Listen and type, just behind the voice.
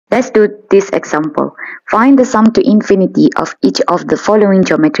Let's do this example. Find the sum to infinity of each of the following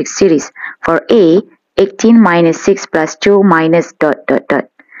geometric series. For A, 18 minus 6 plus 2 minus ...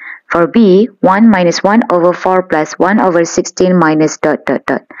 For B, 1 minus 1 over 4 plus 1 over 16 minus ...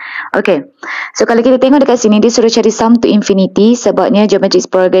 Okay, so kalau kita tengok dekat sini, dia suruh cari sum to infinity sebabnya geometric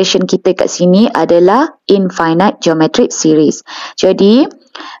progression kita kat sini adalah infinite geometric series. Jadi,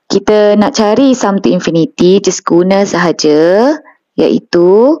 kita nak cari sum to infinity, just guna sahaja,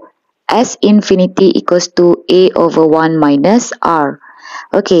 iaitu S infinity equals to A over 1 minus R.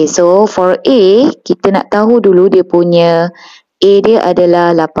 Okay, so for A, kita nak tahu dulu dia punya A dia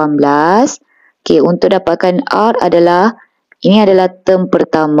adalah 18. Okay, untuk dapatkan R adalah, ini adalah term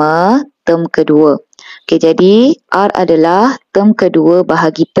pertama, term kedua. Okay, jadi R adalah term kedua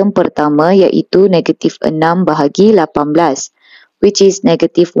bahagi term pertama, iaitu negatif 6 bahagi 18, which is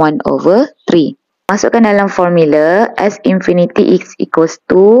negative 1 over 3. Masukkan dalam formula, S infinity is equals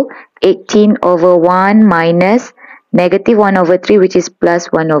to 18 over 1 minus negative 1 over 3, which is plus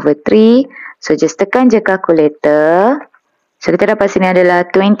 1 over 3. So, just tekan je calculator. So, kita dapat sini adalah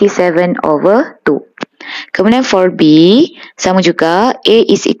 27 over 2. Kemudian for B, sama juga, A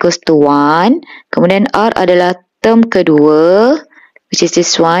is equals to 1. Kemudian R adalah term kedua, which is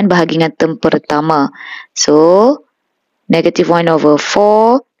this one, bahagi dengan term pertama. So, negative 1 over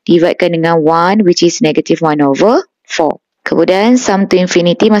 4, dividedkan dengan 1, which is negative 1 over 4. Kemudian, sum to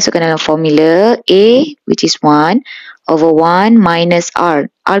infinity, masukkan dalam formula, A, which is 1, over 1 minus R.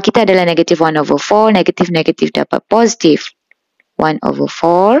 R kita adalah negative 1 over 4, negatif dapat positif 1 over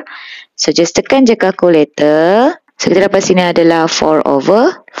 4. So, just tekan je calculator. So, kita dapat sini adalah 4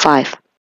 over 5.